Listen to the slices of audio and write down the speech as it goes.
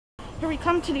Here we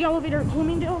come to the elevator at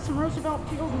Bloomingdale, some Roosevelt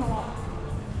Field and all.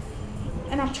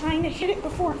 And I'm trying to hit it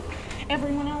before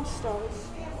everyone else does.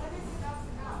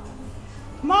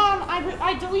 Mom,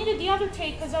 I deleted the other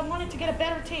tape because I wanted to get a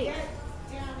better tape.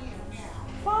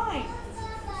 Fine.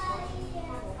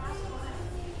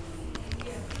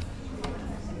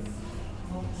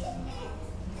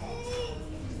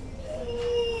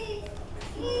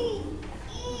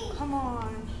 Come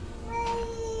on.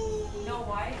 You know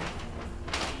why?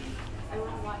 I don't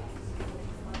know why.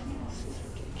 This is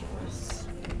ridiculous.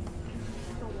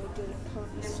 Oh, I did it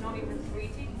purpose. There's not even 3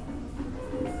 teeth.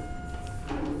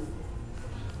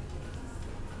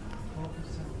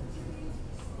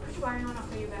 Could you iron on up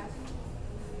for you back?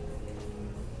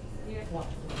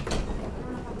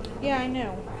 Yeah, I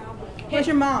know. Where's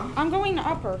your mom? I'm going to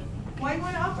upper. Why you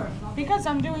want to upper? Because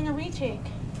I'm doing a retake.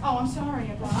 Oh, I'm sorry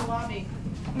about the lobby.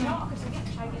 No, because I get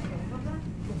both of them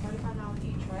for $35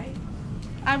 each, right?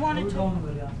 I wanted to.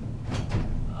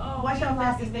 Oh, Watch how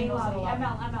fast this thing goes to the lobby.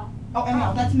 ML. Oh,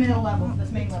 ML, that's middle level.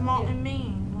 That's main It's level. in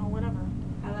Maine. Well, whatever.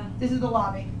 This is the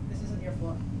lobby. This isn't your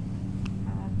floor.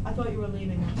 I thought you were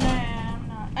leaving. Nah, I'm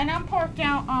not. And I'm parked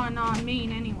out on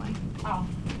Maine anyway. Oh.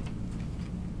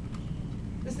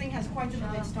 This thing has quite a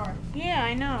delayed start. Yeah,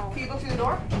 I know. Can you go through the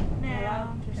door? Nah,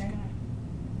 I'm just Okay. gonna.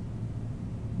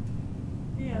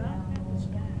 Yeah, that was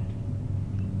bad.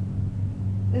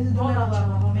 This is the middle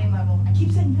level, the main level. I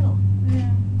keep saying middle.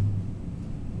 Yeah.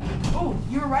 Oh,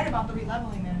 you were right about the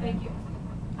releveling there. Thank you.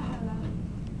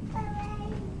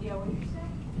 Yeah, what did you say?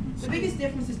 The biggest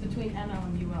difference is between ML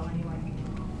and UL anyway.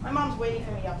 My mom's waiting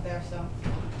for me up there, so.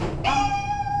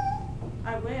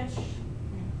 I wish.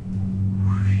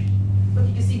 Look,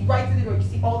 you can see right through the door. You can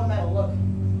see all the metal, look.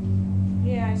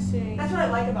 Yeah, I see. That's what I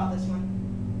like about this one.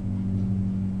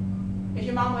 Is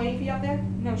your mom waiting for you up there?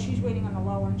 No, she's waiting on the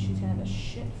lower and she's gonna have a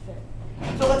shit fit.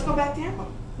 So let's go back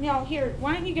down. No, here,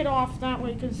 why don't you get off that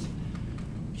way, because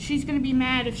she's gonna be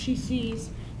mad if she sees.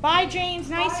 Bye, James.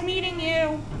 Nice meeting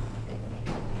you.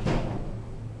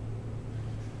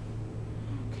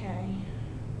 Okay.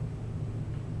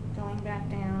 Going back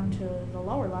down to the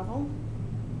lower level.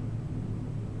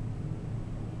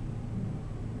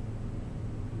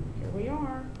 Here we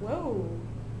are. Whoa.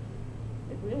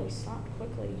 It really stopped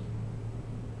quickly.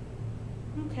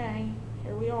 Okay,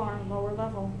 here we are, lower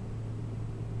level.